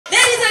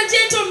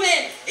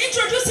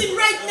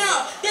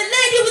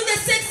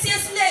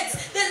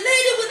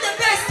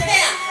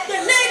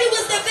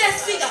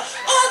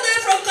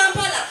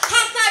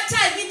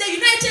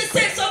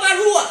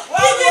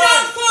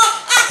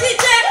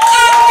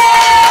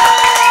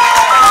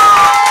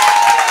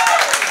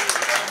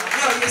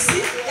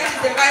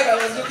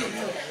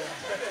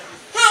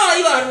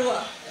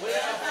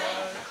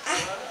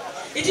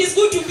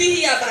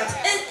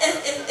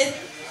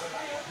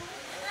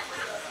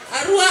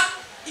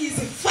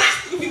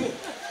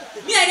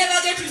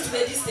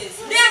the distance.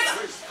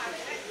 Never.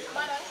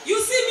 You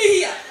see me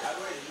here.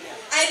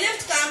 I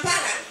left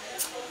Kampala.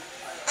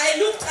 I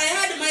looked, I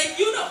had my,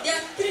 there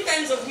are 3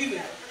 kinds of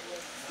women.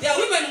 There are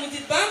women with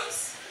the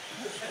bums,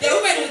 there are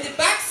women with the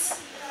backs,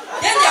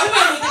 then there are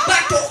women with the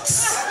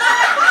buttocks.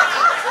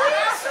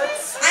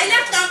 I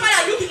left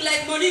Kampala looking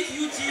like Monique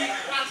Yuji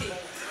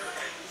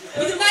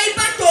with my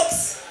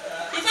buttocks.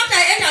 In fact,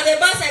 I entered the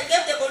bus, I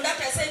gave the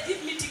conductor, I said,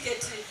 give me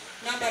ticket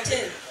number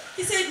 10.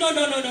 He said, no,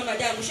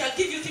 madam, we shall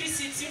give you 3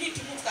 seats, you need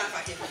to move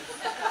comfortably.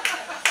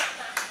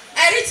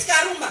 I reached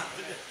Karumba.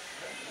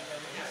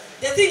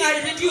 The thing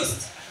had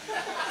reduced.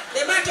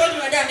 The man told me,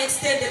 madam,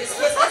 extend the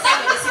request, let's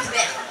have the seat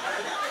there.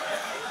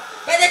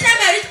 By the time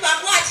I reached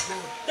backward,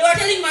 they were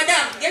telling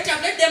madam, get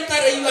up, let them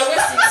carry you, are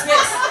wasting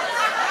space.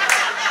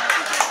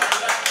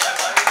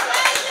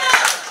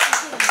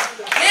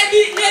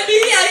 Maybe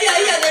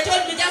here, they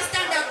told me just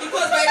stand up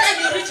because by the time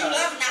you reach, you'll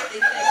have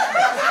nothing.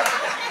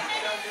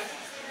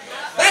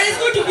 But it's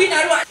good to be in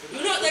Arua.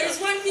 There is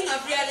one thing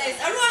I've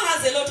realized. Arua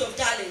has a lot of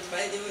talent,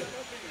 by the way.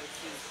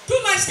 Too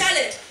much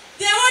talent.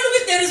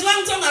 There is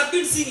one song I've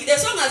been singing. The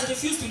song has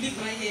refused to leave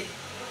my head.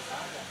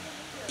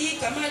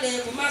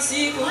 Ikamale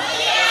kumasiku.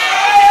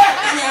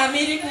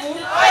 Anyamiriku.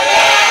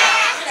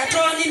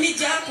 Atroni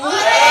mijaku.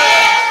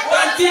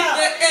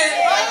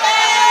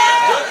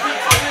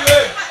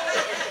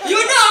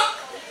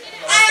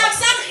 I have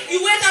sung. You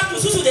wake up to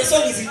Susu, the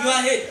song is in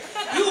your head.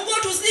 You go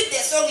to sleep, the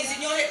song is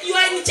in your head. You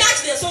are in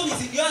church, the song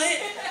is in your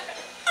head.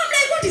 I'm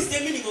like, what is the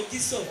meaning of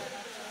this song?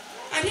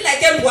 Until I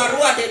came to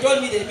Arua, they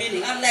told me the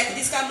meaning. I'm like,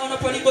 this kind of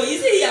monopoly boy,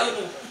 is he here or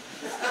no?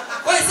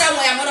 Or is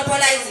somewhere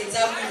monopolizing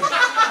something?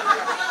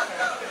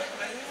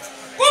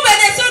 But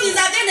the song is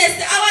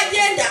against our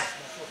gender.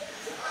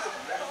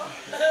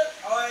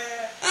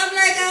 I'm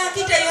like,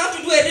 Akite, you have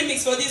to do a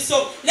remix for this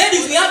song.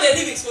 Ladies, we have a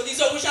remix for this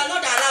song. We shall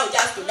not allow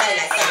just to die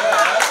like that.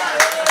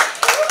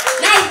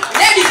 Now,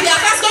 ladies, we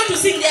are first going to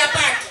sing their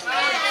part.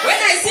 When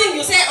I sing,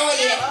 you say, oh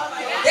yeah.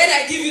 Then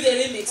I give you the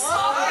remix.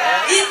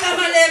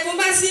 Ikamale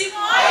kumasi.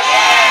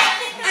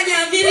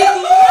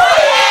 Anyamiriku.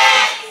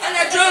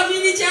 Anadro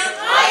minicha.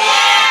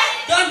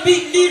 Don't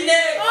beat me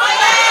leg.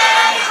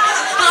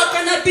 How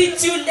can I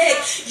beat you leg?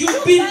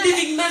 You've been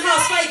living in my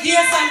house 5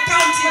 years and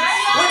counting.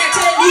 When I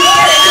tell you,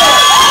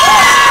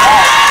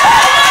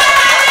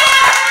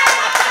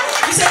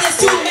 you say there's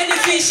too many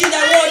fish in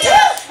the water.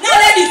 Now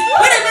ladies,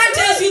 when a man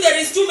tells you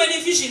there is too many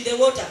fish in the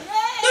water,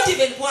 don't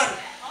even worry.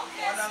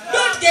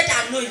 Don't get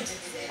annoyed.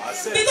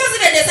 Because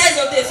even the size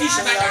of the fish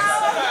matters.